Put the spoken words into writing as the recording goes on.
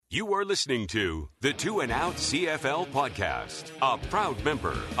You are listening to the Two and Out CFL podcast, a proud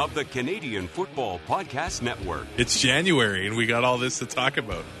member of the Canadian Football Podcast Network. It's January, and we got all this to talk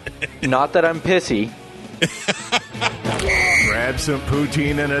about. Not that I'm pissy. Grab some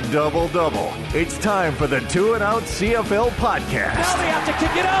poutine and a double-double. It's time for the Two and Out CFL podcast. Now they have to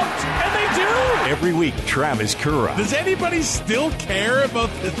kick it out, and they do! Every week, Travis Kura. Does anybody still care about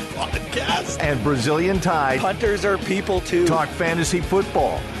this podcast? And Brazilian Tide. Hunters are people, too. Talk fantasy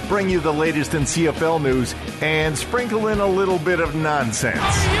football. Bring you the latest in CFL news and sprinkle in a little bit of nonsense.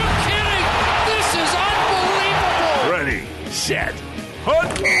 Are you kidding? This is unbelievable! Ready, set,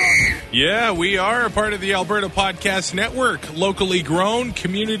 hunt! Yeah, we are a part of the Alberta Podcast Network. Locally grown,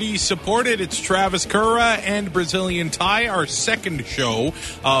 community supported. It's Travis Kura and Brazilian Ty, our second show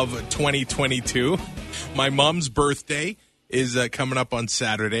of 2022. My mom's birthday is coming up on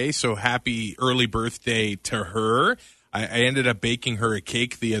Saturday, so happy early birthday to her. I ended up baking her a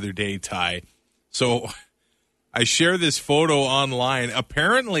cake the other day, Ty. So I share this photo online.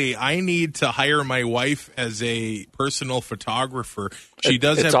 Apparently, I need to hire my wife as a personal photographer.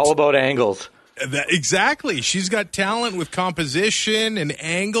 It's all about angles. Exactly. She's got talent with composition and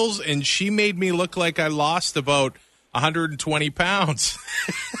angles, and she made me look like I lost about 120 pounds.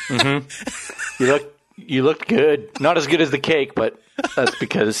 Mm-hmm. You looked good. Not as good as the cake, but that's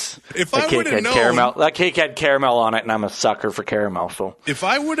because caramel. That cake had caramel on it, and I'm a sucker for caramel. So if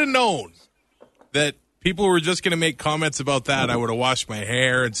I would have known that people were just going to make comments about that, I would have washed my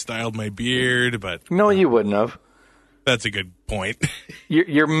hair and styled my beard. But no, you wouldn't have. That's a good point.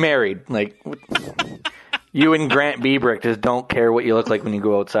 You're married. Like you and Grant Biebrick just don't care what you look like when you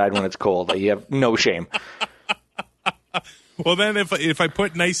go outside when it's cold. Like, you have no shame. Well, then if I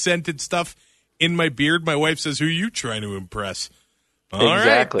put nice scented stuff in my beard, my wife says, "Who are you trying to impress?" All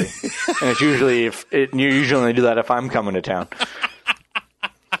exactly. Right. And it's usually you usually only do that if I'm coming to town.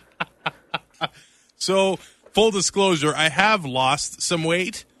 So, full disclosure, I have lost some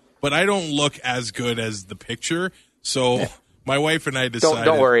weight, but I don't look as good as the picture. So, my wife and I decided...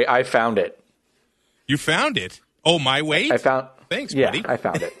 Don't worry, I found it. You found it? Oh, my weight? Thanks, buddy. Yeah, I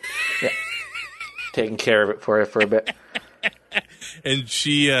found it. Yeah. Taking care of it for you for a bit. And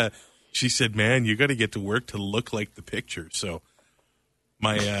she said, "Man, you got to get to work to look like the picture." So,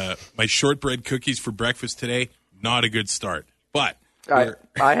 my shortbread cookies for breakfast today, not a good start. But... I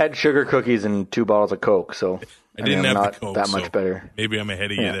had sugar cookies and 2 bottles of Coke, so I didn't have not the Coke, that much better. Maybe I'm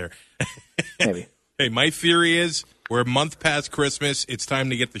ahead of you there. Maybe. Hey, my theory is we're a month past Christmas. It's time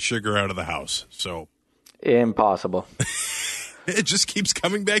to get the sugar out of the house. So impossible. It just keeps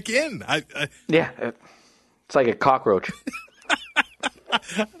coming back in. Yeah, it's like a cockroach.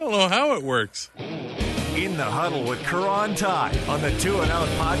 I don't know how it works. In the Huddle with Kura and Ty on the Two and Out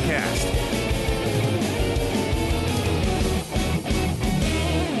podcast.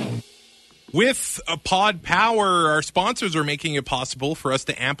 With Pod Power, our sponsors are making it possible for us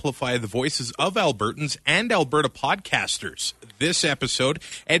to amplify the voices of Albertans and Alberta podcasters. This episode,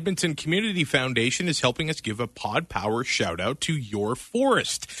 Edmonton Community Foundation is helping us give a Pod Power shout-out to Your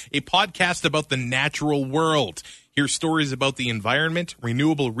Forest, a podcast about the natural world. Hear stories about the environment,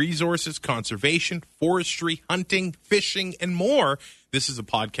 renewable resources, conservation, forestry, hunting, fishing, and more. This is a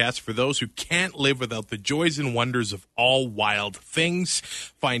podcast for those who can't live without the joys and wonders of all wild things.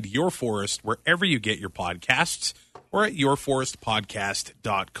 Find Your Forest wherever you get your podcasts or at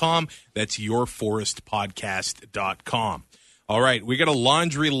yourforestpodcast.com. That's yourforestpodcast.com. All right, we got a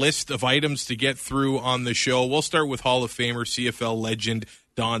laundry list of items to get through on the show. We'll start with Hall of Famer, CFL legend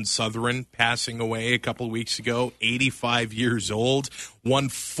Don Sutherland, passing away a couple of weeks ago, 85 years old, won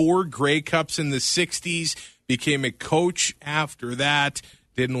 4 Grey Cups in the 60s, became a coach after that.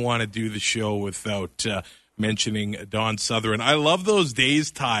 Didn't want to do the show without mentioning Don Sutherland. I love those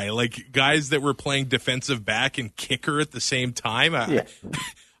days, Ty, like guys that were playing defensive back and kicker at the same time. Yeah.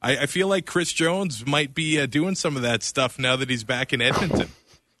 I feel like Chris Jones might be doing some of that stuff now that he's back in Edmonton.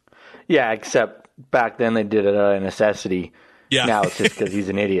 Yeah, except back then they did it out of necessity. Yeah. Now it's just because he's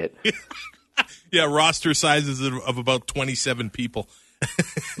an idiot. Yeah, roster sizes of about 27 people.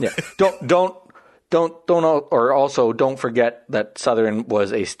 Yeah, don't forget that Southern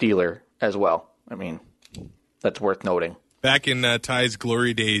was a Steeler as well. I mean, that's worth noting. Back in Ty's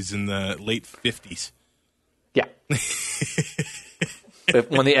glory days in the late 50s. Yeah.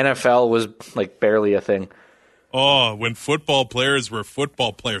 When the NFL was like barely a thing. Oh, when football players were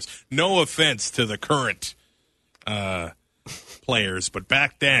football players. No offense to the current players, but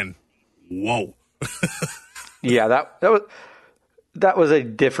back then, whoa. Yeah, that was a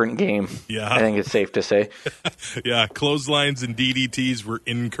different game. Yeah. I think it's safe to say. Yeah, clotheslines and DDTs were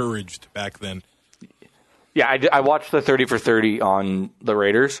encouraged back then. Yeah, I watched the 30 for 30 on the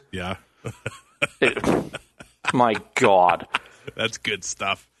Raiders. Yeah. My God. That's good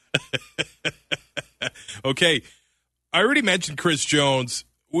stuff. Okay. I already mentioned Chris Jones.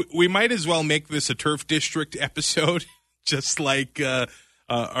 We might as well make this a Turf District episode, just like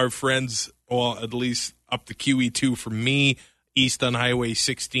our friends, well, at least up the QE2 from me, east on Highway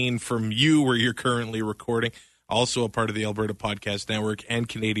 16 from you, where you're currently recording. Also a part of the Alberta Podcast Network and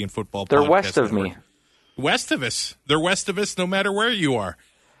Canadian Football Podcast They're west of Network. me. West of us. They're west of us no matter where you are.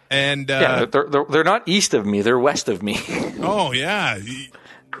 And yeah, they're not east of me. They're west of me. Oh, yeah.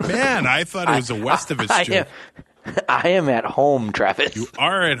 Man, I thought it was a west of us joke. I am at home, Travis. You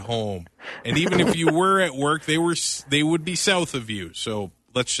are at home. And even if you were at work, they would be south of you. So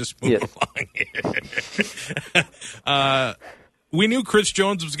let's just move along. We knew Chris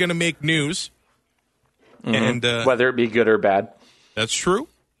Jones was going to make news. Mm-hmm. And whether it be good or bad. That's true.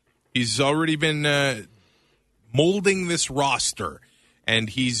 He's already been molding this roster. And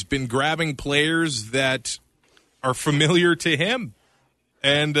he's been grabbing players that are familiar to him.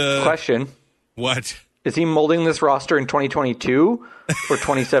 And question. What? Is he molding this roster in 2022 or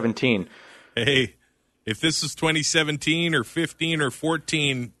 2017? Hey, if this is 2017 or 15 or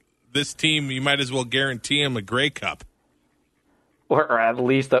 14, this team, you might as well guarantee him a Grey Cup. Or at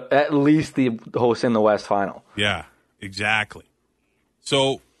least the host in the West Final. Yeah, exactly.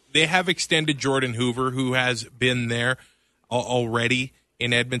 So they have extended Jordan Hoover, who has been there already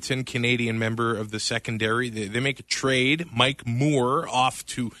in Edmonton, Canadian member of the secondary. They make a trade, Mike Moore off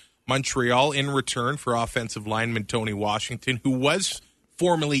to Montreal in return for offensive lineman Tony Washington, who was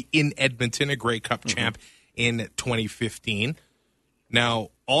formerly in Edmonton, a Grey Cup champ in 2015.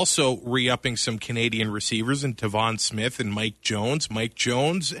 Now, also re-upping some Canadian receivers in Tavon Smith and Mike Jones. Mike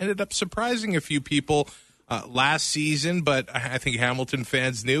Jones ended up surprising a few people last season, but I think Hamilton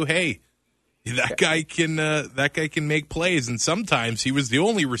fans knew, hey, that guy can make plays, and sometimes he was the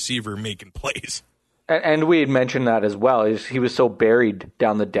only receiver making plays. And we had mentioned that as well. He was so buried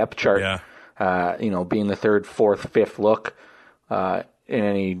down the depth chart, being the third, fourth, fifth look in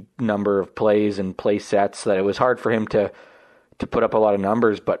any number of plays and play sets that it was hard for him to put up a lot of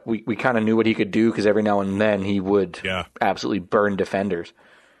numbers, but we kind of knew what he could do because every now and then he would absolutely burn defenders.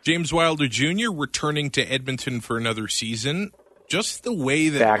 James Wilder Jr. returning to Edmonton for another season. Just the way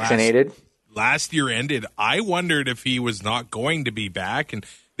that vaccinated. Last year ended, I wondered if he was not going to be back and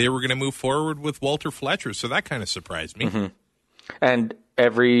they were going to move forward with Walter Fletcher. So that kind of surprised me. Mm-hmm. And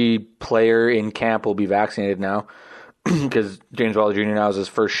every player in camp will be vaccinated now because James Wilder Jr. now is his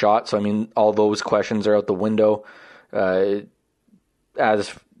first shot. So, I mean, all those questions are out the window.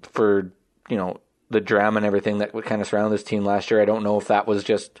 As for, the drama and everything that would kind of surround this team last year, I don't know if that was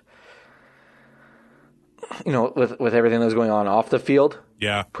just, with everything that was going on off the field.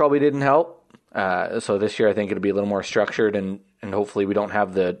 Yeah. Probably didn't help. So this year I think it'll be a little more structured and hopefully we don't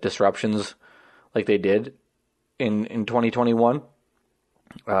have the disruptions like they did in 2021.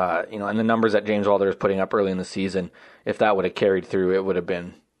 And the numbers that James Wilder is putting up early in the season, if that would have carried through, it would have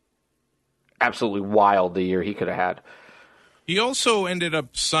been absolutely wild the year he could have had. He also ended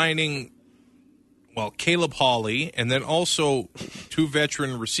up signing, Caleb Hawley, and then also two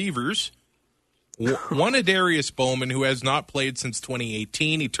veteran receivers. One, Adarius Bowman, who has not played since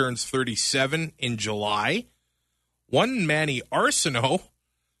 2018. He turns 37 in July. One, Manny Arsenault,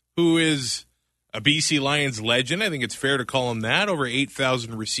 who is a BC Lions legend. I think it's fair to call him that. Over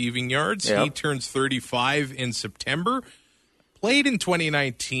 8,000 receiving yards. Yep. He turns 35 in September. Played in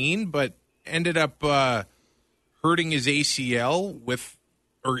 2019, but ended up hurting his ACL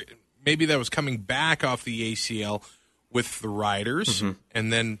or maybe that was coming back off the ACL with the Riders,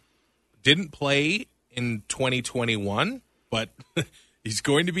 and then didn't play in 2021, but he's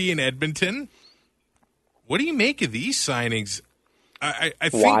going to be in Edmonton. What do you make of these signings? I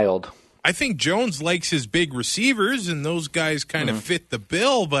think, wild. I think Jones likes his big receivers, and those guys kind of fit the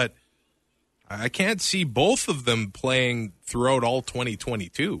bill, but I can't see both of them playing throughout all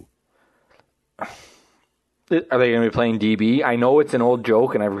 2022. Are they going to be playing DB? I know it's an old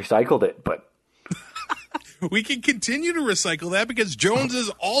joke, and I've recycled it, but... We can continue to recycle that because Jones has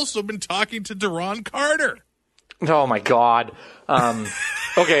also been talking to Deron Carter. Oh, my God.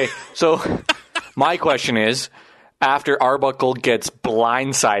 Okay, so my question is, after Arbuckle gets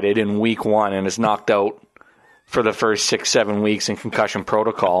blindsided in week 1 and is knocked out for the first 6-7 weeks in concussion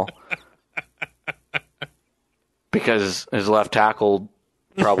protocol because his left tackle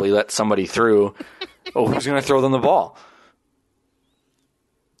probably let somebody through, who's going to throw them the ball?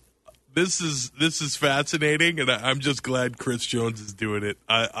 This is fascinating, and I'm just glad Chris Jones is doing it.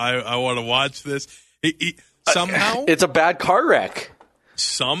 I want to watch this. Somehow, it's a bad car wreck.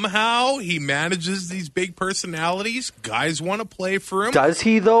 somehow he manages these big personalities. Guys want to play for him. Does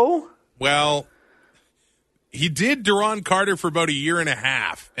he, though? Well, he did Duron Carter for about a year and a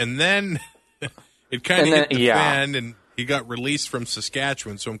half, and then it kind of hit the fan, and he got released from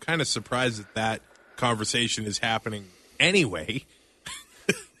Saskatchewan. So I'm kind of surprised that conversation is happening anyway.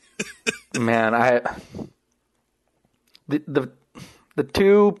 Man, the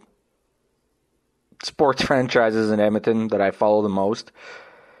two sports franchises in Edmonton that I follow the most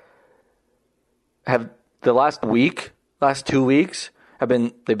have the last 2 weeks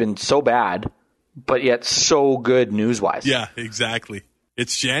they've been so bad, but yet so good news-wise. Yeah, exactly.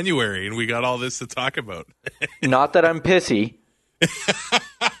 It's January, and we got all this to talk about. Not that I'm pissy.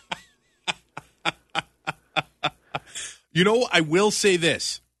 You know, I will say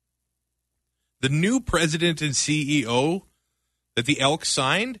this. The new president and CEO that the Elks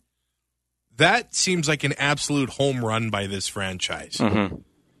signed, that seems like an absolute home run by this franchise. Mm-hmm.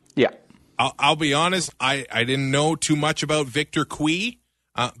 Yeah. I'll be honest, I didn't know too much about Victor Cui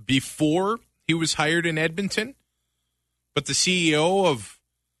before he was hired in Edmonton. But the CEO of,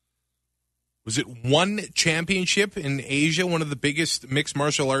 was it One Championship in Asia, one of the biggest mixed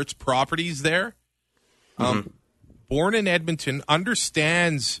martial arts properties there? Born in Edmonton,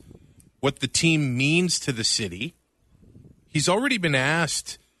 understands what the team means to the city. He's already been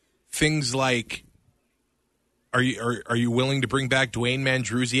asked things like, Are you willing to bring back Dwayne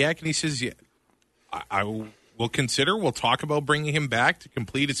Mandrusiak? And he says, yeah, I will consider. We'll talk about bringing him back to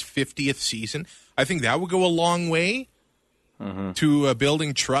complete his 50th season. I think that would go a long way to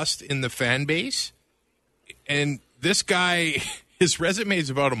building trust in the fan base. And this guy, his resume is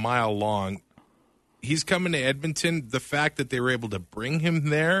about a mile long. He's coming to Edmonton. The fact that they were able to bring him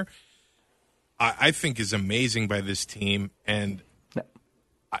there, I think is amazing by this team. And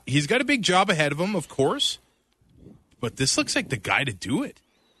he's got a big job ahead of him, of course. But this looks like the guy to do it.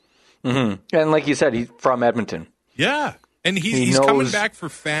 Mm-hmm. And like you said, he's from Edmonton. Yeah. And he's coming back for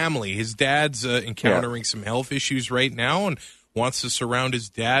family. His dad's encountering some health issues right now and wants to surround his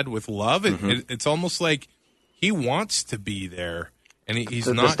dad with love. It's almost like he wants to be there. And he's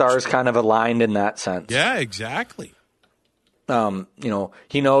not. The stars kind of aligned in that sense. Yeah, exactly.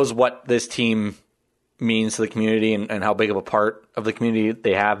 He knows what this team means to the community and how big of a part of the community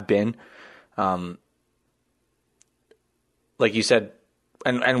they have been. Like you said,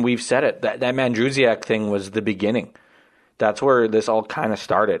 and we've said it, that Mandrusiak thing was the beginning. That's where this all kind of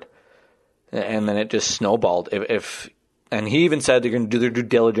started. And then it just snowballed. And he even said they're going to do their due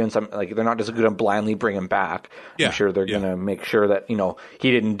diligence. They're not just going to blindly bring him back. Yeah, I'm sure they're going to make sure that,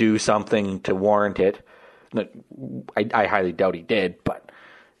 he didn't do something to warrant it. I highly doubt he did, but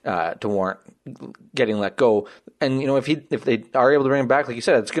to warrant getting let go. And, if they are able to bring him back, like you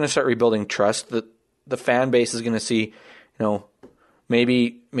said, it's going to start rebuilding trust. The fan base is going to see,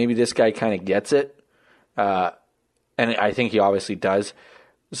 maybe this guy kind of gets it. And I think he obviously does.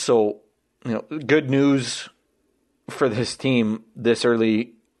 So, good news for this team this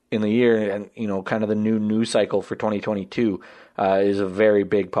early in the year and, kind of the new news cycle for 2022 is a very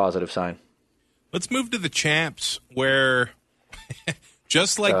big positive sign. Let's move to the champs where,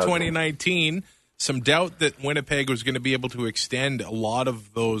 just like 2019, some doubt that Winnipeg was going to be able to extend a lot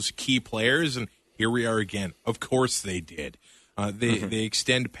of those key players, and here we are again. Of course they did. They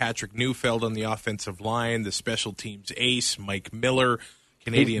extend Patrick Neufeld on the offensive line, the special teams ace, Mike Miller,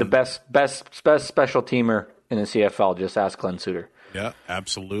 Canadian. He's the best special teamer in the CFL. Just ask Glenn Suter. Yeah,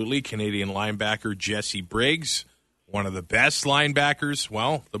 absolutely. Canadian linebacker Jesse Briggs, one of the best linebackers,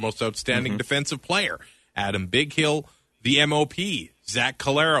 the most outstanding defensive player. Adam Bighill, the MOP, Zach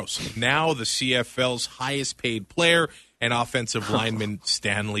Collaros, now the CFL's highest paid player, and offensive lineman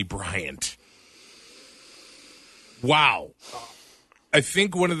Stanley Bryant. Wow. I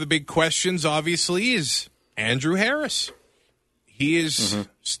think one of the big questions, obviously, is Andrew Harris. He is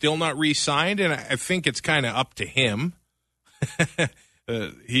still not re-signed, and I think it's kind of up to him.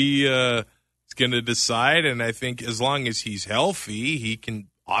 He is going to decide, and I think as long as he's healthy, he can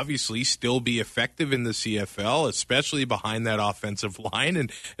obviously still be effective in the CFL, especially behind that offensive line,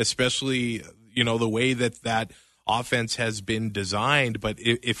 and especially, the way that offense has been designed. But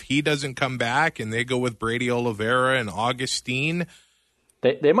if he doesn't come back and they go with Brady Oliveira and Augustine,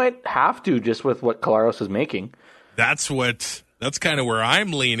 they might have to, just with what Collaros is making. That's kind of where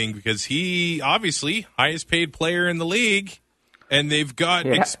I'm leaning, because he obviously highest paid player in the league, and they've got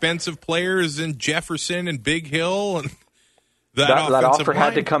expensive players in Jefferson and Bighill, and that offer line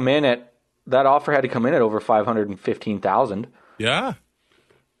had to come in at over $515,000. Yeah,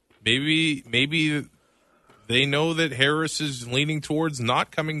 maybe they know that Harris is leaning towards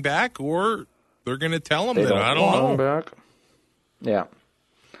not coming back, or they're going to tell him that. I don't know. Back. Yeah.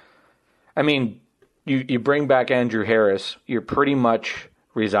 I mean, you bring back Andrew Harris, you're pretty much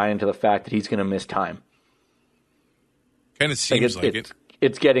resigning to the fact that he's going to miss time. Kind of seems like it.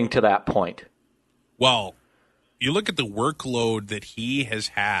 It's getting to that point. Well, you look at the workload that he has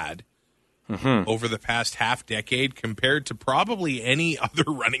had over the past half decade compared to probably any other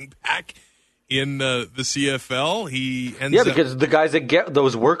running back in the CFL. He ends up, because the guys that get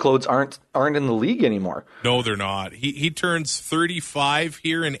those workloads aren't in the league anymore. No, they're not. He turns 35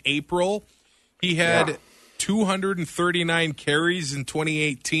 here in April. He had 239 carries in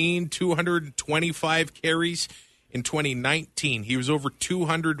 2018, 225 carries in 2019. He was over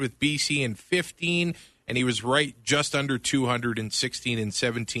 200 with BC in 15, and he was right just under 200 in 16 and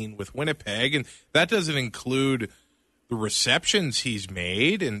 17 with Winnipeg. And that doesn't include the receptions he's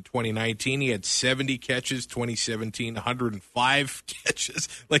made. In 2019, he had 70 catches, 2017, 105 catches.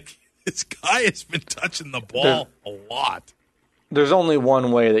 Like, this guy has been touching the ball a lot. There's only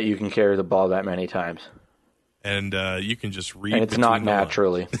one way that you can carry the ball that many times. And you can just read and it's not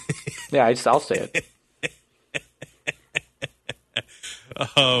naturally. Yeah, I'll say it.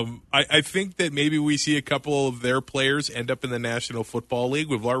 I think that maybe we see a couple of their players end up in the National Football League.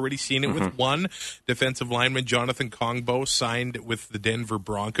 We've already seen it with one defensive lineman, Jonathan Kongbo, signed with the Denver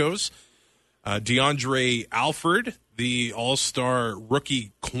Broncos. DeAndre Alford, the all-star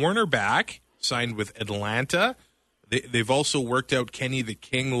rookie cornerback, signed with Atlanta. They've also worked out Kenny the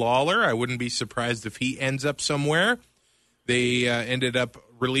King Lawler. I wouldn't be surprised if he ends up somewhere. They ended up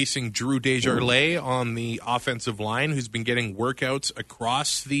releasing Drew Desjardins on the offensive line, who's been getting workouts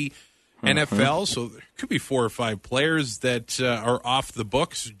across the NFL. So there could be 4 or 5 players that are off the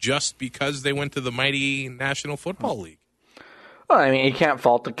books just because they went to the mighty National Football League. Well, I mean, you can't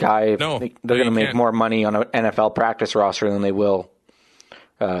fault the guy. No, they're going to make more money on an NFL practice roster than they will,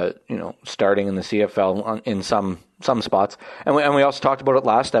 starting in the CFL in some spots. And we also talked about it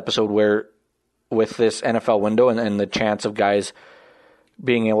last episode where with this NFL window and the chance of guys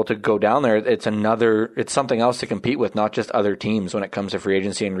being able to go down there, it's something else to compete with, not just other teams when it comes to free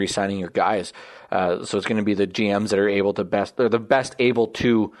agency and re-signing your guys. So it's going to be the GMs that are the best able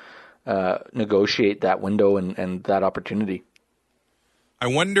to negotiate that window and that opportunity. I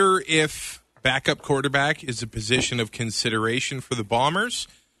wonder if backup quarterback is a position of consideration for the Bombers.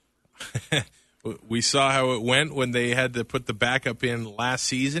 We saw how it went when they had to put the backup in last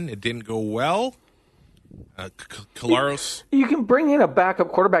season. It didn't go well. Collaros. You can bring in a backup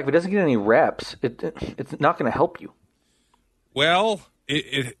quarterback, but it doesn't get any reps. It's not going to help you. Well,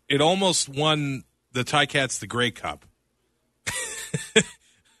 it almost won the Ticats the Grey Cup.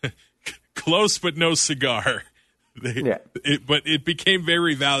 Close, but no cigar. But it became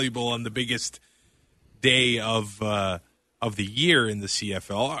very valuable on the biggest day of the year in the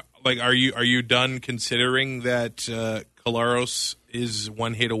CFL. Like, are you done considering that Collaros is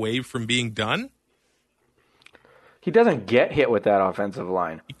one hit away from being done? He doesn't get hit with that offensive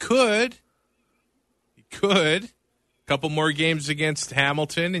line. He could. A couple more games against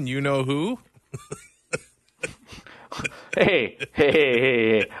Hamilton, and you know who. Hey.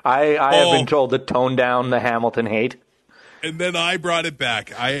 I have been told to tone down the Hamilton hate. And then I brought it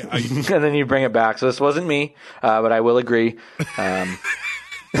back. And then you bring it back. So this wasn't me, but I will agree. I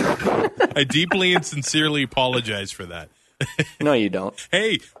deeply and sincerely apologize for that. No, you don't.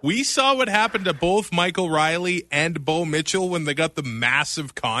 Hey, we saw what happened to both Michael Riley and Bo Mitchell when they got the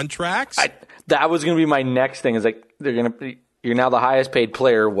massive contracts. That was going to be my next thing. Is like you're now the highest paid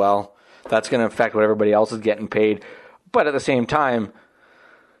player. Well, that's going to affect what everybody else is getting paid. But at the same time,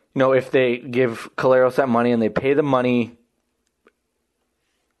 if they give Collaros that money and they pay the money,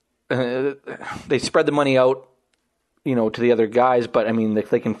 they spread the money out, to the other guys. But I mean,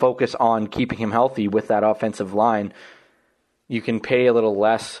 if they can focus on keeping him healthy with that offensive line, you can pay a little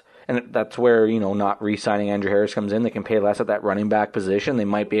less, and that's where, not re-signing Andrew Harris comes in. They can pay less at that running back position. They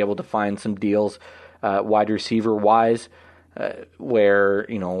might be able to find some deals wide receiver-wise where,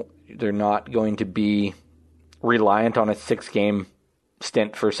 they're not going to be reliant on a 6-game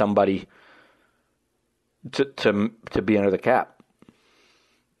stint for somebody to be under the cap.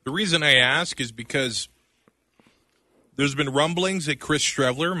 The reason I ask is because there's been rumblings that Chris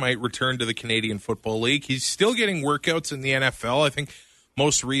Streveler might return to the Canadian Football League. He's still getting workouts in the NFL, I think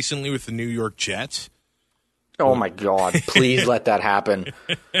most recently with the New York Jets. Oh, my God. Please let that happen.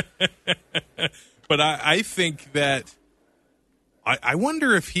 But I think that I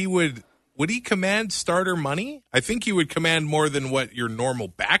wonder if he would he command starter money? I think he would command more than what your normal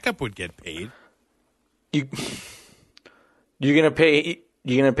backup would get paid. You're gonna pay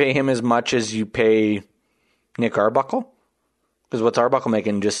him as much as you pay Nick Arbuckle? Because what's Arbuckle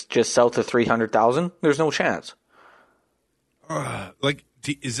making? Just south of $300,000? There's no chance.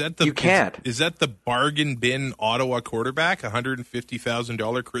 Is that the you can't? Is that the bargain bin Ottawa quarterback,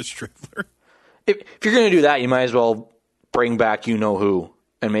 $150,000 Chris Trevler? If you're going to do that, you might as well bring back you-know-who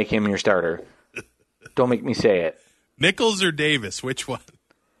and make him your starter. Don't make me say it. Nichols or Davis? Which one?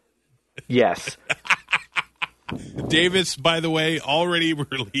 Yes. Davis, by the way, already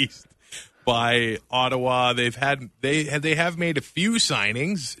released by Ottawa. They have made a few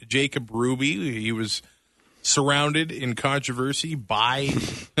signings. Jacob Ruby, he was surrounded in controversy by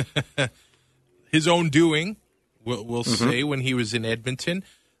his own doing, we'll say, when he was in Edmonton.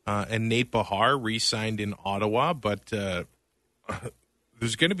 And Nate Bahar re-signed in Ottawa, but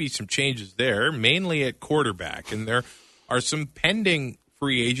there's going to be some changes there, mainly at quarterback. And there are some pending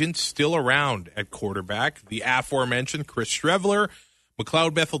free agents still around at quarterback. The aforementioned Chris Trevler,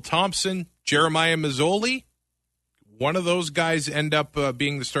 McLeod Bethel-Thompson, Jeremiah Mazzoli. One of those guys end up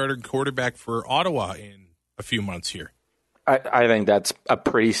being the starter quarterback for Ottawa in a few months here. I think that's a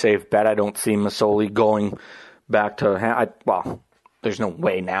pretty safe bet. I don't see Mazzoli going back to there's no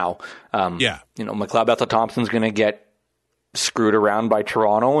way now. McLeod Bethel-Thompson's going to get screwed around by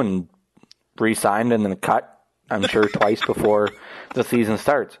Toronto and re-signed and then cut, I'm sure, twice before the season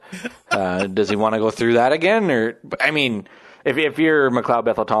starts. Does he want to go through that again? Or if you're McLeod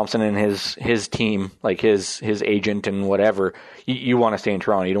Bethel-Thompson and his team, like his agent and whatever, you want to stay in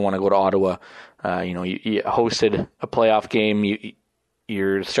Toronto. You don't want to go to Ottawa. You hosted a playoff game.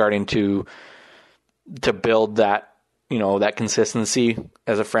 You're starting to build that, that consistency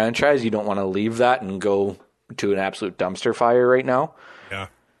as a franchise. You don't want to leave that and go to an absolute dumpster fire right now. Yeah.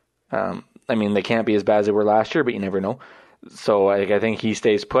 They can't be as bad as they were last year, but you never know. So I think he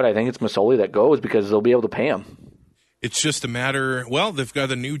stays put. I think it's Mazzoli that goes because they'll be able to pay him. It's just a matter, they've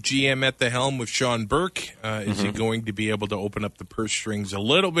got a new GM at the helm with Sean Burke. Is he going to be able to open up the purse strings a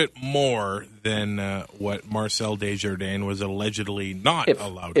little bit more than what Marcel Desjardins was allegedly not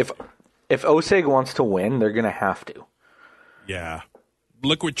allowed to? If Osig wants to win, they're going to have to. Yeah.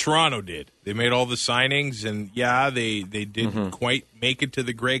 Look what Toronto did. They made all the signings, and they didn't quite make it to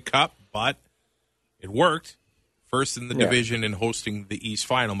the Grey Cup, but it worked. First in the division and hosting the East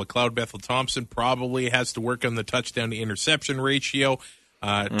Final. McLeod Bethel-Thompson probably has to work on the touchdown-to-interception ratio.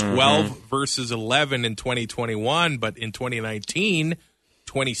 12 versus 11 in 2021, but in 2019,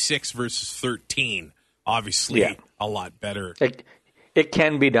 26 versus 13. Obviously, a lot better. It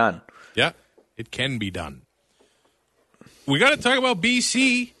can be done. Yeah, it can be done. We got to talk about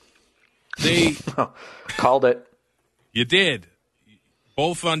BC. They called it. You did.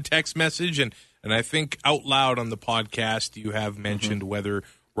 Both on text message and I think out loud on the podcast you have mentioned whether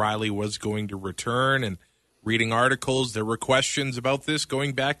Riley was going to return, and reading articles, there were questions about this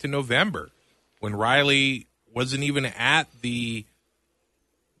going back to November when Riley wasn't even at the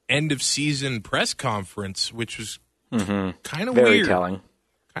end of season press conference, which was kind of very weird. Telling.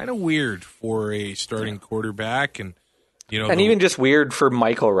 Kind of weird for a starting quarterback, and even just weird for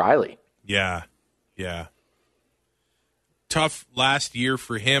Michael Riley. Yeah. Tough last year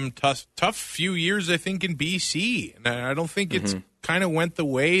for him. Tough few years, I think, in BC. And I don't think it's kind of went the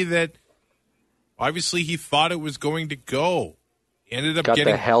way that obviously he thought it was going to go. He ended up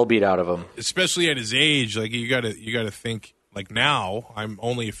getting the hell beat out of him, especially at his age. Like you got to think. Like now, I'm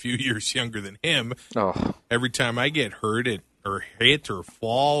only a few years younger than him. Oh. Every time I get hurt, or hit or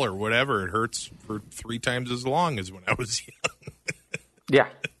fall or whatever, it hurts for 3 times as long as when I was young. Yeah,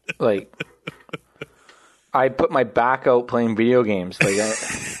 I put my back out playing video games.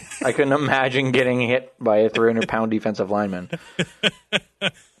 I couldn't imagine getting hit by a 300-pound defensive lineman.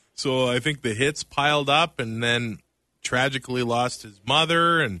 So I think the hits piled up, and then tragically lost his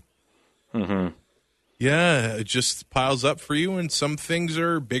mother, and it just piles up for you. And some things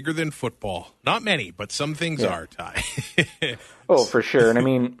are bigger than football. Not many, but some things are, Ty. Oh, for sure.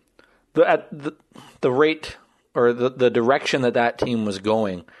 And the rate or the direction that team was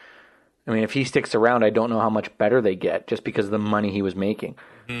going. If he sticks around, I don't know how much better they get just because of the money he was making.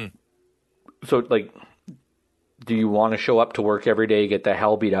 So, do you want to show up to work every day, get the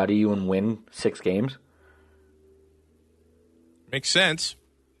hell beat out of you, and win 6 games? Makes sense.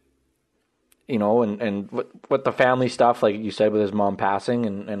 And what the family stuff, like you said, with his mom passing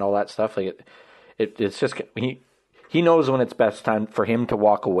and all that stuff, it's just he knows when it's best time for him to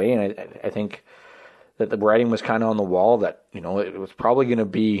walk away, and I think that the writing was kind of on the wall that it was probably going to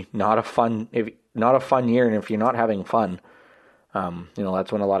be not a fun year, and if you're not having fun,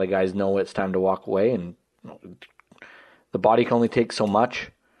 that's when a lot of guys know it's time to walk away, and the body can only take so much.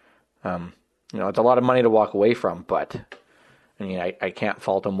 It's a lot of money to walk away from, but I can't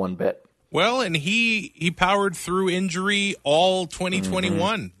fault him one bit. Well, and he powered through injury all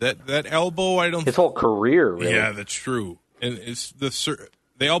 2021. That elbow, I don't. His whole career, really. Yeah, that's true. And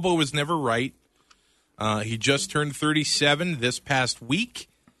the elbow was never right. He just turned 37 this past week.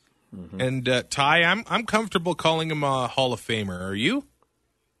 Mm-hmm. And Ty, I'm comfortable calling him a Hall of Famer. Are you?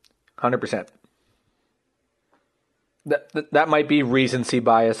 100%. That might be recency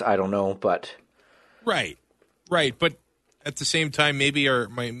bias. I don't know, but right. But at the same time, maybe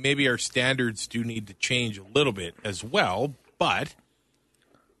our standards do need to change a little bit as well. But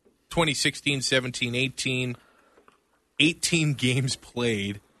 2016, 17, 18 games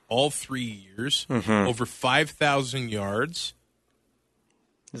played, all 3 years, over 5,000 yards.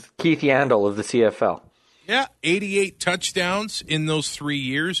 Keith Yandel of the CFL. Yeah, 88 touchdowns in those 3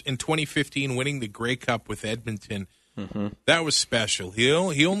 years. In 2015, winning the Grey Cup with Edmonton. Mm-hmm. That was special. He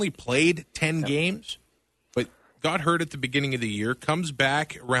only played 10 games, but got hurt at the beginning of the year, comes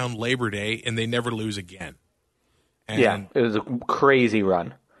back around Labor Day, and they never lose again. And it was a crazy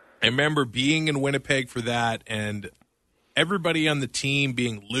run. I remember being in Winnipeg for that, and everybody on the team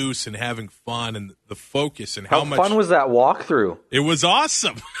being loose and having fun, and the focus and how much fun was that walkthrough? It was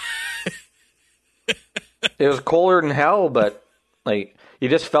awesome. It was colder than hell, but like you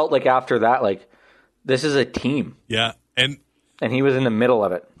just felt like after that, like this is a team. Yeah, and he was in the middle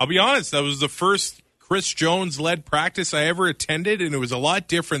of it. I'll be honest, that was the first Chris Jones-led practice I ever attended, and it was a lot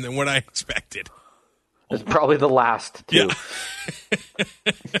different than what I expected. It's probably the last, too.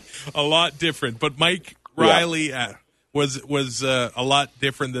 Yeah. A lot different. But Mike Riley was a lot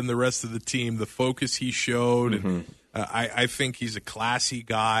different than the rest of the team. The focus he showed, and I think he's a classy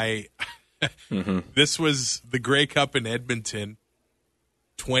guy. This was the Grey Cup in Edmonton,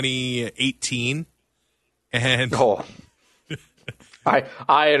 2018, and I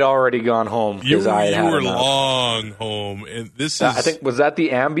had already gone home. You were long home, and this is. I think was that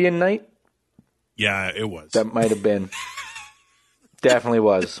the Ambien night. Yeah, it was. That might have been. Definitely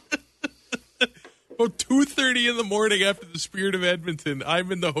was. About 2:30 in the morning after the Spirit of Edmonton,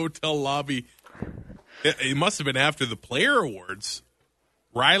 I'm in the hotel lobby. It must have been after the player awards.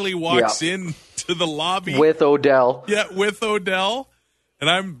 Riley walks in to the lobby. With Odell. Yeah, with Odell. And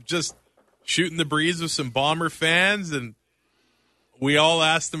I'm just shooting the breeze with some Bomber fans, and we all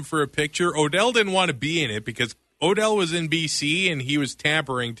asked him for a picture. Odell didn't want to be in it because Odell was in BC, and he was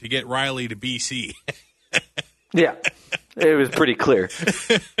tampering to get Riley to BC. Yeah, it was pretty clear.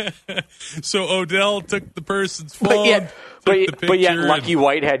 So Odell took the person's phone. But yet Lucky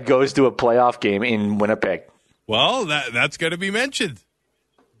Whitehead goes to a playoff game in Winnipeg. Well, that's got to be mentioned.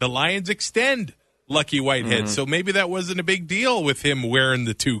 The Lions extend Lucky Whitehead, so maybe that wasn't a big deal with him wearing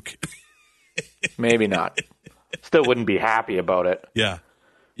the toque. Maybe not. Still wouldn't be happy about it. Yeah.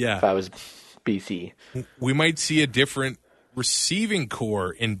 If I was BC. We might see a different receiving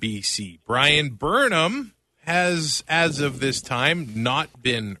core in BC. Brian Burnham has, as of this time, not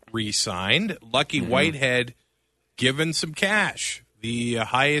been re-signed. Lucky Whitehead given some cash. The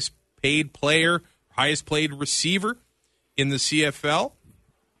highest paid receiver in the CFL.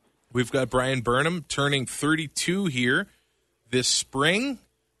 We've got Brian Burnham turning 32 here this spring.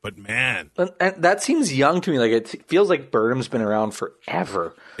 But, man. And that seems young to me. Like it feels like Burnham's been around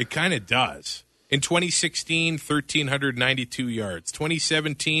forever. It kind of does. In 2016, 1,392 yards.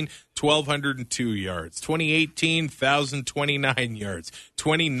 2017, 1,202 yards. 2018, 1,029 yards.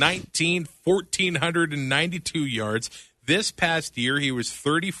 2019, 1,492 yards. This past year, he was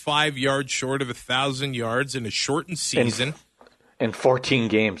 35 yards short of 1,000 yards in a shortened season. In 14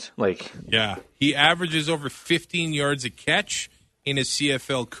 games. Yeah. He averages over 15 yards a catch in his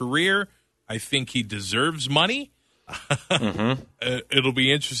CFL career. I think he deserves money. It'll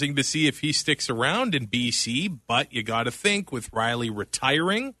be interesting to see if he sticks around in BC, but you got to think with Riley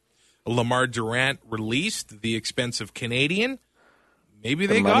retiring, Lamar Durant released, the expensive Canadian, maybe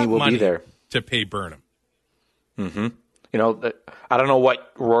they got money there to pay Burnham. You know, I don't know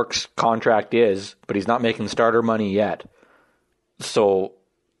what Rourke's contract is, but he's not making starter money yet. So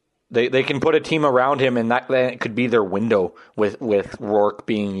they can put a team around him, and that could be their window with Rourke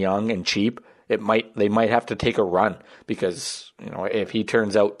being young and cheap. They might have to take a run because, you know, if he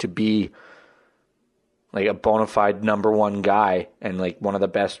turns out to be like a bona fide number one guy and like one of the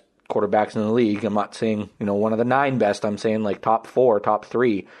best quarterbacks in the league, I'm not saying, you know, one of the 9 best, I'm saying like top 4, top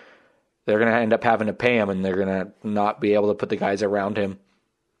 3, they're going to end up having to pay him, and they're going to not be able to put the guys around him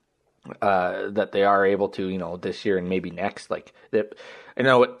that they are able to, you know, this year and maybe next. Like, I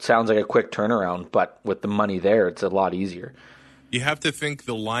know it sounds like a quick turnaround, but with the money there, it's a lot easier. You have to think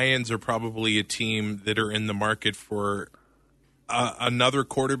the Lions are probably a team that are in the market for another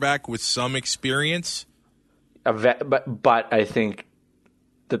quarterback with some experience. But I think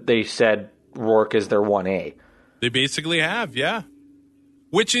that they said Rourke is their 1A. They basically have, yeah.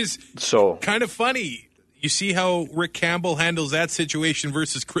 Which is kind of funny. you see how Rick Campbell handles that situation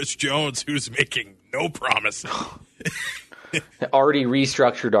versus Chris Jones, who's making no promises. Already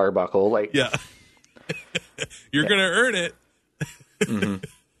restructured Arbuckle. Yeah. You're going to earn it. Mm-hmm.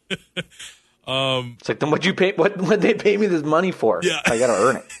 It's like, then what'd you pay? What they pay me this money for? Yeah. I got to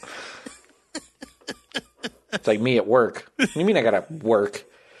earn it. It's like me at work. What do you mean I got to work?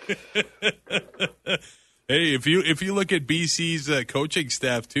 Hey, if you look at BC's coaching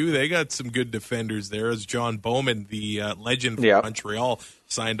staff too, they got some good defenders there. As John Bowman, the legend from Montreal,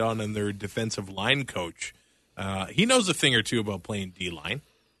 signed on in their defensive line coach. He knows a thing or two about playing D-line.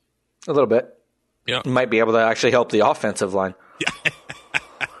 A little bit. Yeah, he might be able to actually help the offensive line. Yeah,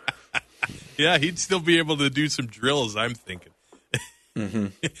 yeah, he'd still be able to do some drills, I'm thinking.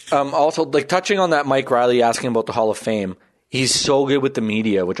 Mm-hmm. Also, like touching on that, Mike Riley asking about the Hall of Fame. He's so good with the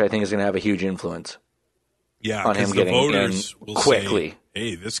media, which I think is going to have a huge influence. Yeah, on him the getting voters in will quickly. Say,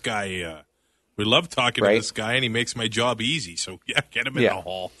 hey, this guy, we love talking to this guy, and he makes my job easy. So, yeah, get him in the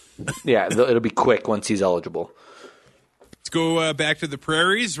hall. Yeah, it'll be quick once he's eligible. Let's go back to the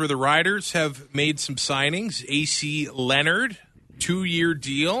Prairies, where the Riders have made some signings. AC Leonard, 2-year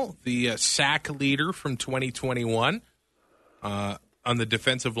deal, the sack leader from 2021. On the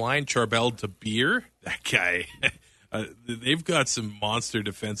defensive line, Charbel DeBeer. That guy, they've got some monster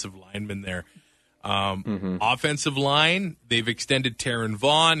defensive linemen there. Offensive line, they've extended Taron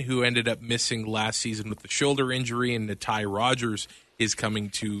Vaughn, who ended up missing last season with the shoulder injury, and Natai Rogers is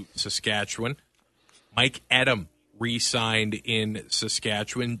coming to Saskatchewan. Mike Edem re-signed in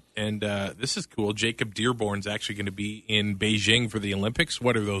Saskatchewan, and this is cool. Jacob Dearborn's actually going to be in Beijing for the Olympics.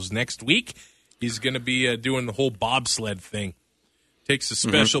 What are those, next week? He's going to be doing the whole bobsled thing. Takes a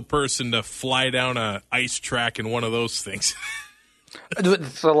special person to fly down a ice track in one of those things.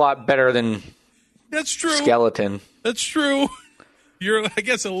 It's a lot better than... That's true. Skeleton. That's true. You're, I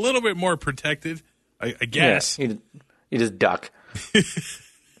guess, a little bit more protected. I guess. Yeah, you just duck.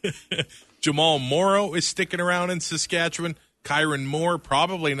 Jamal Morrow is sticking around in Saskatchewan. Kyron Moore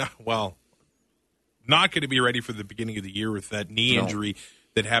probably not. Well, not going to be ready for the beginning of the year with that knee injury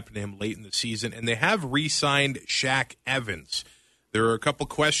that happened to him late in the season. And they have re-signed Shaq Evans. There are a couple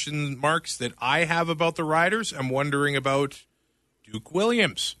question marks that I have about the Riders. I'm wondering about Duke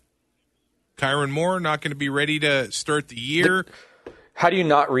Williams. Kyron Moore not going to be ready to start the year. How do you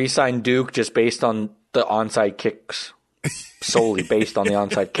not re-sign Duke just based on the onside kicks? Solely based on the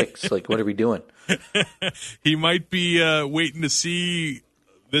onside kicks? Like, what are we doing? He might be waiting to see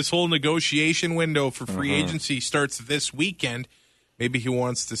this whole negotiation window for free agency starts this weekend. Maybe he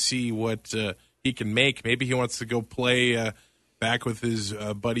wants to see what he can make. Maybe he wants to go play back with his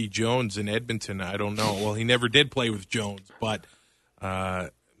buddy Jones in Edmonton. I don't know. Well, he never did play with Jones, but...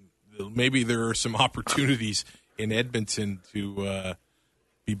 maybe there are some opportunities in Edmonton to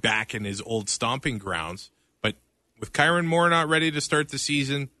be back in his old stomping grounds. But with Kyron Moore not ready to start the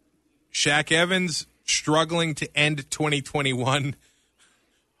season, Shaq Evans struggling to end 2021,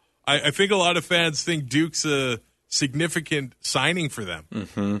 I think a lot of fans think Duke's a significant signing for them.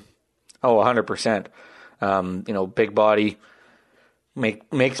 Mm-hmm. Oh, 100%. Big body,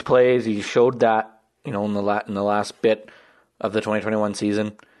 makes plays. He showed that, in the last bit of the 2021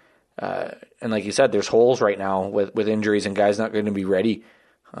 season. And like you said, there's holes right now with injuries and guys not going to be ready.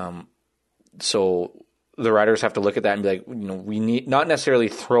 So the Riders have to look at that and be like, we need not necessarily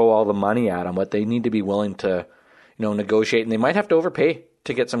throw all the money at them, but they need to be willing to, negotiate. And they might have to overpay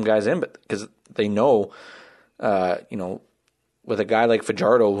to get some guys in, but because they know, with a guy like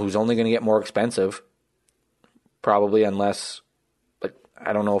Fajardo, who's only going to get more expensive, probably unless,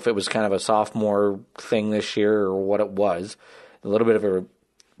 I don't know if it was kind of a sophomore thing this year or what it was, a little bit of a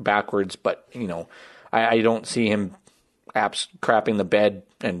backwards, but I don't see him crapping the bed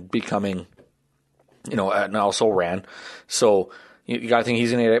and becoming an also ran. So you got to think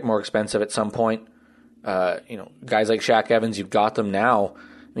he's going to get more expensive at some point. Guys like Shaq Evans, you've got them now.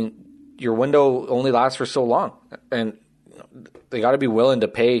 I mean, your window only lasts for so long, and they got to be willing to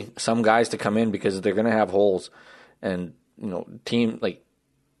pay some guys to come in because they're going to have holes. And team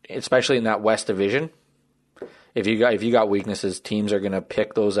especially in that West Division. If you got weaknesses, teams are going to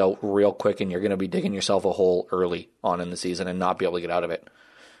pick those out real quick, and you're going to be digging yourself a hole early on in the season and not be able to get out of it.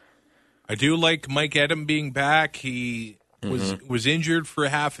 I do like Mike Edem being back. He was injured for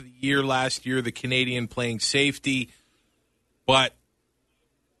half of the year last year, the Canadian playing safety. But,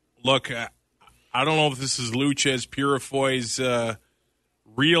 look, I don't know if this is Luchez Purifoy's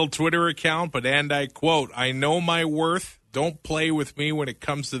real Twitter account, and I quote, "I know my worth. Don't play with me when it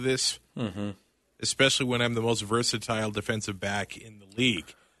comes to this." Especially when I'm the most versatile defensive back in the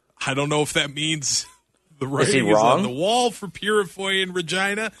league. I don't know if that means the writing is on the wall for Purifoy in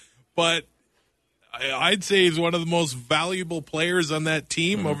Regina, but I'd say he's one of the most valuable players on that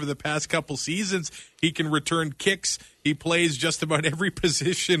team over the past couple seasons. He can return kicks. He plays just about every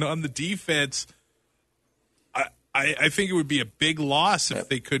position on the defense. I think it would be a big loss if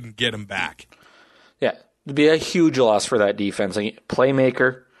they couldn't get him back. Yeah, it'd be a huge loss for that defense. Like,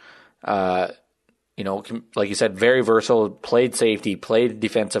 playmaker, like you said, very versatile. Played safety, played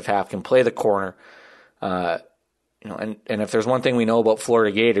defensive half, can play the corner. And if there's one thing we know about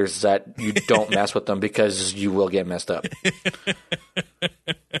Florida Gators is that you don't mess with them because you will get messed up.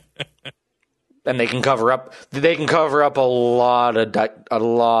 And they can cover up. They can cover up a lot of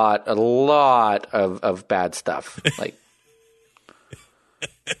bad stuff. Like,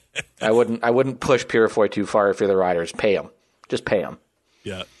 I wouldn't push Purifoy too far if you're the Riders. Pay them. Just pay them.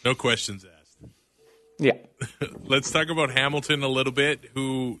 Yeah, no questions asked. Yeah. Let's talk about Hamilton a little bit.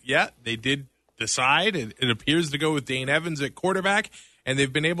 They did decide. It appears to go with Dane Evans at quarterback, and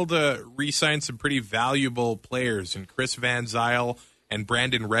they've been able to re-sign some pretty valuable players in Chris Van Zyl and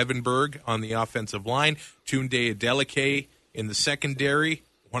Brandon Revenberg on the offensive line, Tunde Adeleke in the secondary,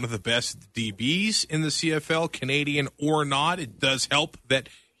 one of the best DBs in the CFL, Canadian or not. It does help that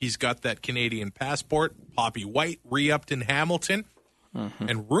he's got that Canadian passport. Poppy White re-upped in Hamilton.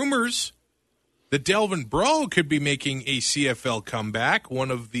 And rumors that Delvin Breaux could be making a CFL comeback,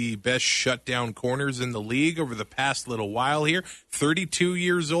 one of the best shutdown corners in the league over the past little while here. 32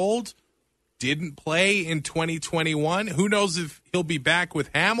 years old, didn't play in 2021. Who knows if he'll be back with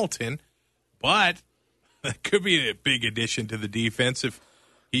Hamilton, but that could be a big addition to the defense if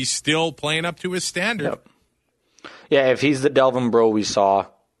he's still playing up to his standard. Yep. Yeah, if he's the Delvin Breaux we saw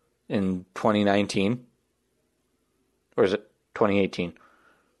in 2019, or is it 2018?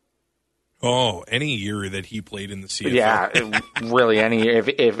 Oh, any year that he played in the CFL. Yeah, really, any year.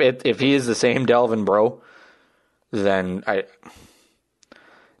 If he is the same Delvin Breaux, then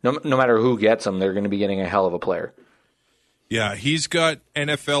no matter who gets him, they're going to be getting a hell of a player. Yeah, he's got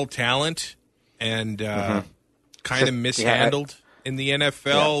NFL talent and kind of mishandled in the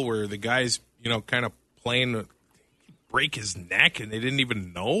NFL where the guy's, kind of playing, break his neck and they didn't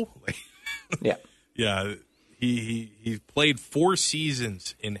even know. Yeah. Yeah, he played 4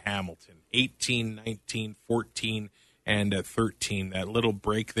 seasons in Hamilton, 18, 19, 14, and 13. That little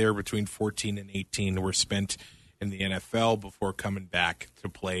break there between 14 and 18 were spent in the NFL before coming back to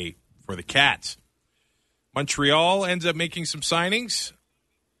play for the Cats. Montreal ends up making some signings.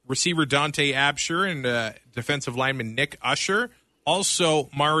 Receiver Dante Absher and defensive lineman Nick Usher. Also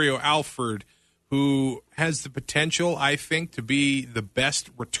Mario Alford, who has the potential, I think, to be the best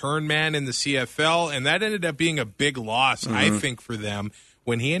return man in the CFL. And that ended up being a big loss, I think, for them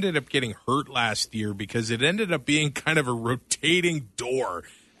when he ended up getting hurt last year because it ended up being kind of a rotating door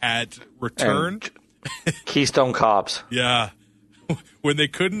at return. Keystone Cops. Yeah. When they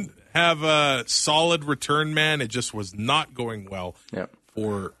couldn't have a solid return man, it just was not going well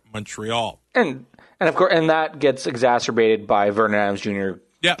for Montreal. And of course, and that gets exacerbated by Vernon Adams Jr.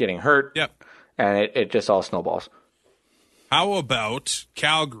 Getting hurt. Yep. And it just all snowballs. How about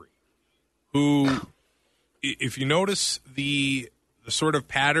Calgary, who, if you notice the sort of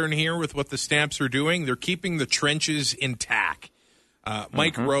pattern here with what the Stamps are doing, they're keeping the trenches intact.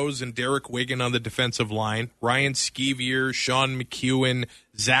 Mike Rose and Derek Wigan on the defensive line, Ryan Skeevier, Sean McEwen,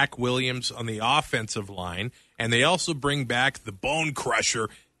 Zach Williams on the offensive line, and they also bring back the bone crusher,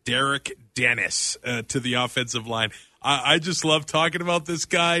 Derek Dennis, to the offensive line. I just love talking about this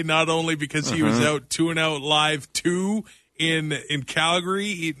guy, not only because he was out 2 and Out Live 2 in Calgary,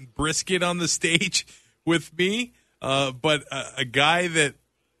 eating brisket on the stage with me, but a guy that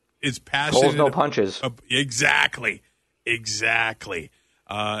is passionate. Pulls no punches. Exactly.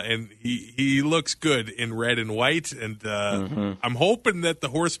 And he looks good in red and white, and I'm hoping that the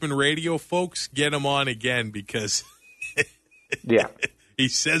Horseman Radio folks get him on again because he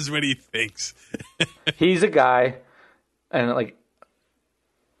says what he thinks. He's a guy, and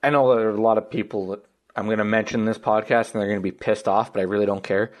I know there are a lot of people that I'm going to mention this podcast, and they're going to be pissed off, but I really don't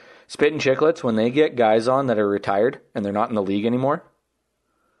care. Spit and Chicklets, when they get guys on that are retired and they're not in the league anymore,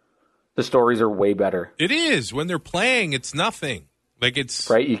 the stories are way better. It is. When they're playing, it's nothing. It's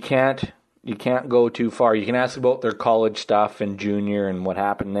right. You can't go too far. You can ask about their college stuff and junior and what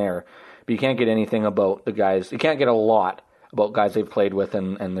happened there, but you can't get anything about the guys. You can't get a lot about guys they've played with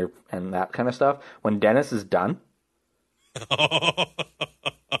and that kind of stuff. When Dennis is done,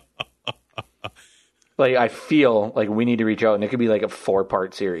 I feel like we need to reach out, and it could be like a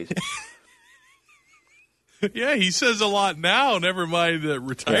 4-part series. Yeah, he says a lot now. Never mind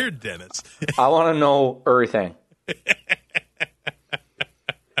retired Dennis. I want to know everything.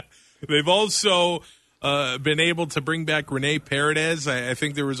 They've also been able to bring back Rene Paredes. I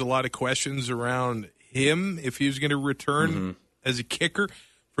think there was a lot of questions around him if he was going to return as a kicker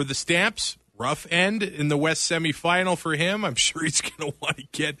for the Stamps. Rough end in the West semifinal for him. I'm sure he's going to want to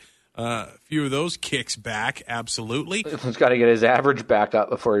get a few of those kicks back. Absolutely. He's got to get his average back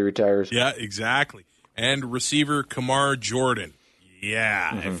up before he retires. Yeah, exactly. And receiver Kamar Jordan.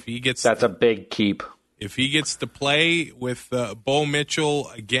 Yeah, if he gets that's a big keep. If he gets to play with Bo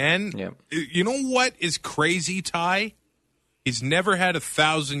Mitchell again, you know what is crazy, Ty? He's never had a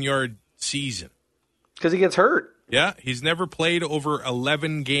 1,000-yard season. Because he gets hurt. Yeah, he's never played over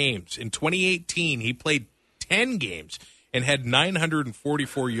 11 games. In 2018, he played 10 games and had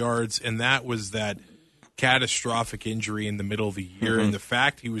 944 yards, and that was that catastrophic injury in the middle of the year. And the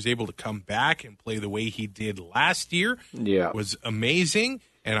fact he was able to come back and play the way he did last year was amazing.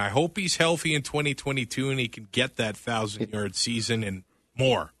 And I hope he's healthy in 2022 and he can get that 1,000-yard season and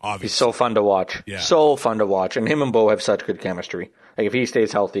more, obviously. He's so fun to watch. Yeah. So fun to watch. And him and Bo have such good chemistry. Like, if he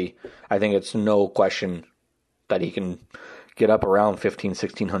stays healthy, I think it's no question that he can get up around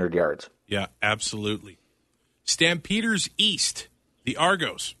 1,600 yards. Yeah, absolutely. Stampeders East, the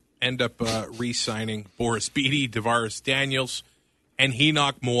Argos, end up re-signing Boris Beatty, Davaris Daniels, and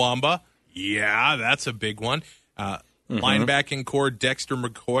Enoch Mwamba. Yeah, that's a big one. Linebacking core, Dexter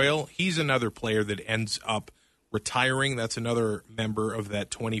McCoyle. He's another player that ends up retiring. That's another member of that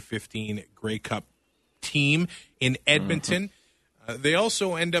 2015 Grey Cup team in Edmonton. They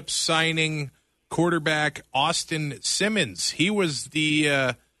also end up signing quarterback Austin Simmons. He was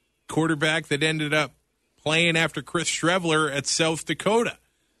the quarterback that ended up playing after Chris Streveler at South Dakota.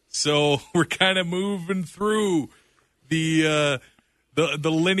 So we're kind of moving through the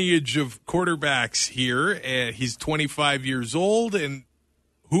lineage of quarterbacks here. He's 25 years old, and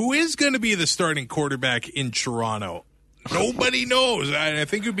who is going to be the starting quarterback in Toronto? Nobody knows. I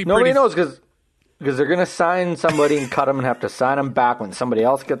think it would be nobody knows because they're going to sign somebody and cut them and have to sign them back when somebody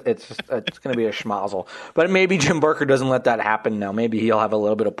else gets. It's going to be a schmozzle. But maybe Jim Barker doesn't let that happen now. Maybe he'll have a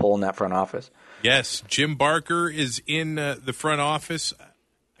little bit of pull in that front office. Yes, Jim Barker is in the front office.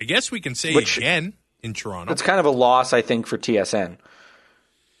 I guess we can say again in Toronto. It's kind of a loss, I think, for TSN.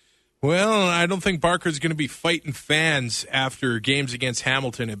 Well, I don't think Barker's going to be fighting fans after games against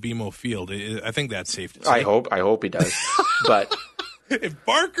Hamilton at BMO Field. I think that's safe to say. I hope he does. But if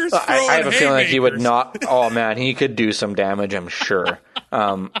Barker's throwing I have a feeling like he would haymakers. not. Oh man, he could do some damage, I'm sure.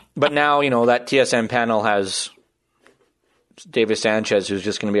 But now that TSN panel has David Sanchez, who's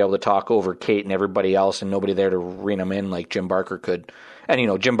just going to be able to talk over Kate and everybody else, and nobody there to rein him in like Jim Barker could.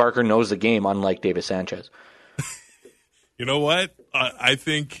 And Jim Barker knows the game, unlike David Sanchez. You know what? I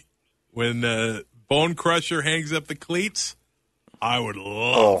think when Bone Crusher hangs up the cleats, I would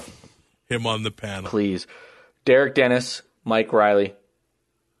love him on the panel. Please. Derek Dennis, Mike Riley,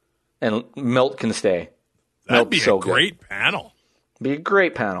 and Milt can stay. That'd be so a great panel. Be a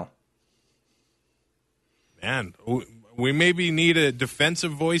great panel. Man, we maybe need a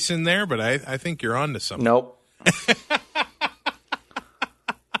defensive voice in there, but I think you're on to something. Nope.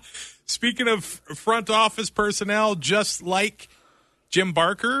 Speaking of front office personnel, just like Jim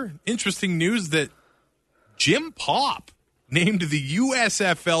Barker, interesting news that Jim Popp named the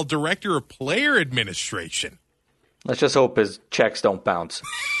USFL Director of Player Administration. Let's just hope his checks don't bounce.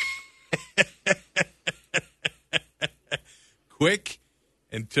 Quick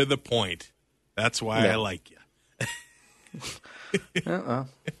and to the point. That's why I like you.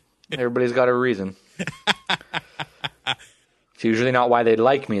 Everybody's got a reason. It's usually not why they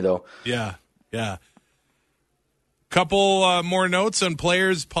like me, though. Yeah. Couple more notes on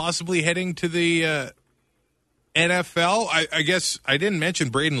players possibly heading to the NFL. I guess I didn't mention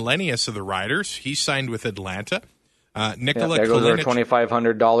Braden Lenius of the Riders. He signed with Atlanta. Nikola there goes our Kalinic,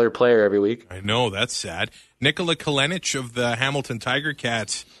 $2,500 player every week. I know, that's sad. Nikola Kalinic of the Hamilton Tiger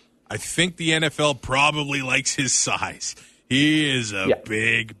Cats. I think the NFL probably likes his size. He is a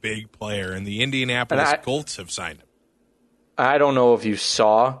big player, and the Indianapolis Colts have signed him. I don't know if you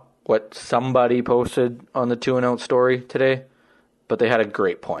saw what somebody posted on the 2-and-Out story today, but they had a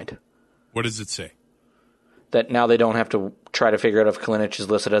great point. What does it say? That now they don't have to try to figure out if Kalinic is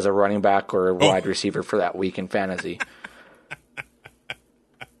listed as a running back or a wide receiver for that week in fantasy.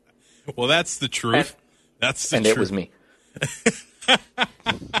 Well, that's the truth. And it was me.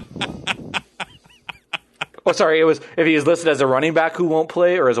 Oh, sorry. It was if he is listed as a running back who won't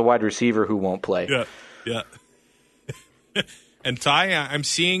play or as a wide receiver who won't play. Yeah. And Ty, I'm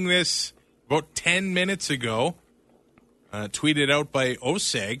seeing this about 10 minutes ago, tweeted out by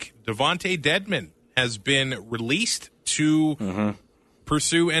OSEG. Devontae Dedmon has been released to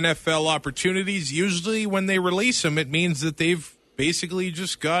pursue NFL opportunities. Usually when they release him, it means that they've basically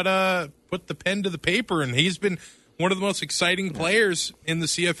just got a put the pen to the paper, and he's been one of the most exciting players in the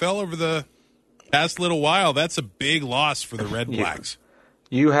CFL over the past little while. That's a big loss for the Red Blacks.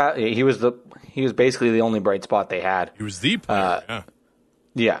 He was basically the only bright spot they had. He was the player.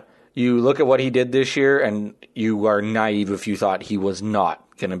 Yeah. You look at what he did this year, and you are naive if you thought he was not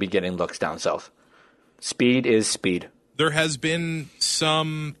going to be getting looks down south. Speed is speed. There has been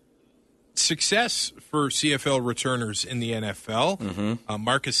some success for CFL returners in the NFL. Mm-hmm.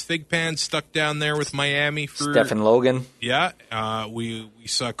 Marcus Thigpen stuck down there with Miami for Stephen Logan. Yeah, we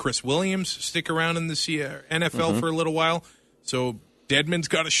saw Chris Williams stick around in the NFL for a little while. So Dedmon's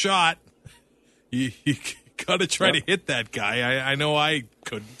got a shot. You got to try to hit that guy. I know I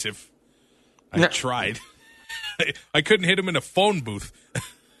couldn't if I tried. I couldn't hit him in a phone booth.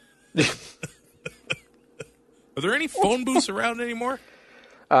 Are there any phone booths around anymore?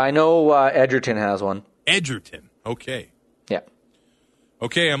 I know Edgerton has one. Edgerton. Okay. Yeah.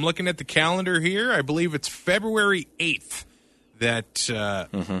 Okay, I'm looking at the calendar here. I believe it's February 8th that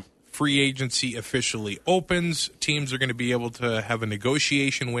free agency officially opens. Teams are going to be able to have a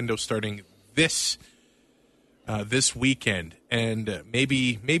negotiation window starting this weekend. And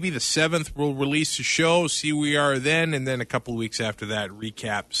maybe the 7th we'll release a show, see where we are then, and then a couple of weeks after that,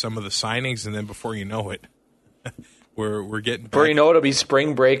 recap some of the signings, and then before you know it, we're getting back. Before you know it, it'll be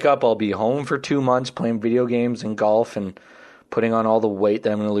spring breakup. I'll be home for 2 months playing video games and golf and putting on all the weight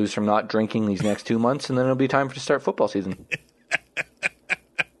that I'm going to lose from not drinking these next 2 months, and then it'll be time to start football season.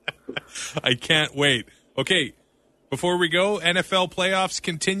 I can't wait. Okay, before we go, NFL playoffs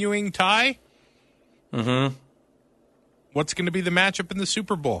continuing, Ty? Mm-hmm. What's going to be the matchup in the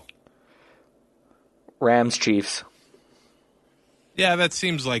Super Bowl? Rams-Chiefs. Yeah, that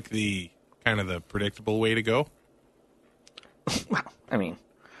seems like the kind of the predictable way to go. I mean,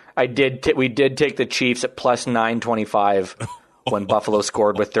 we did take the Chiefs at plus 925 when Buffalo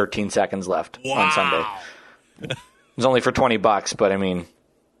scored with 13 seconds left on Sunday. It was only for $20, but I mean,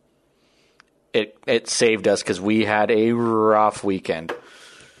 it saved us because we had a rough weekend.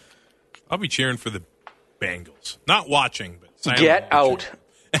 I'll be cheering for the Bengals. Not watching, but get out.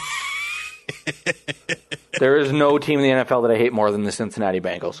 There is no team in the NFL that I hate more than the Cincinnati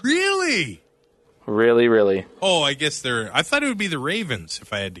Bengals. Really? Really, really. Oh, I guess I thought it would be the Ravens,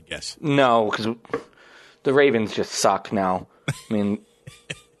 if I had to guess. No, because the Ravens just suck now. I mean,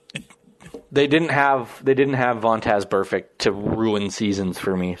 they didn't have Vontaze Burfict to ruin seasons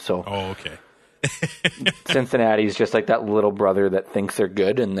for me. So, okay. Cincinnati's just like that little brother that thinks they're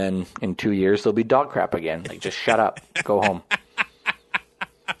good, and then in 2 years they'll be dog crap again. Like, just shut up, go home.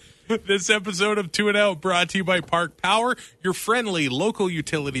 This episode of Two and Out brought to you by Park Power, your friendly local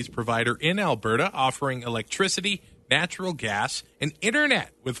utilities provider in Alberta, offering electricity, natural gas, and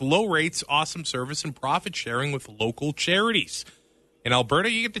internet with low rates, awesome service, and profit sharing with local charities. In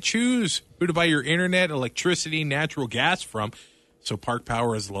Alberta, you get to choose who to buy your internet, electricity, natural gas from. So Park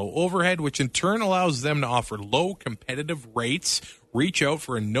Power has low overhead, which in turn allows them to offer low competitive rates. Reach out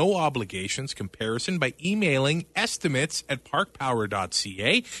for a no obligations comparison by emailing estimates at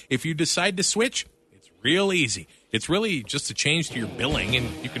parkpower.ca. If you decide to switch, it's real easy. It's really just a change to your billing, and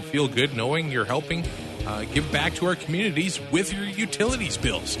you can feel good knowing you're helping give back to our communities with your utilities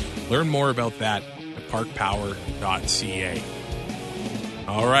bills. Learn more about that at parkpower.ca.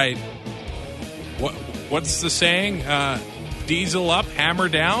 All right. What's the saying? Diesel up, hammer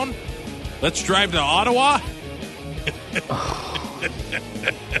down. Let's drive to Ottawa.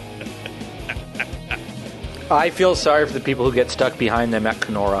 I feel sorry for the people who get stuck behind them at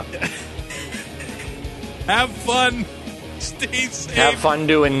Kenora. Have fun. Stay safe. Have fun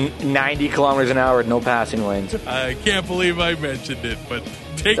doing 90 kilometers an hour with no passing lanes. I can't believe I mentioned it, but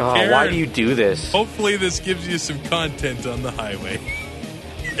take care. Why do you do this? Hopefully this gives you some content on the highway.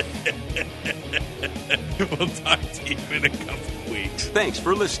 We'll talk to you in a couple of weeks. Thanks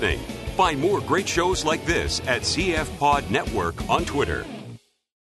for listening. Find more great shows like this at CF Pod Network on Twitter.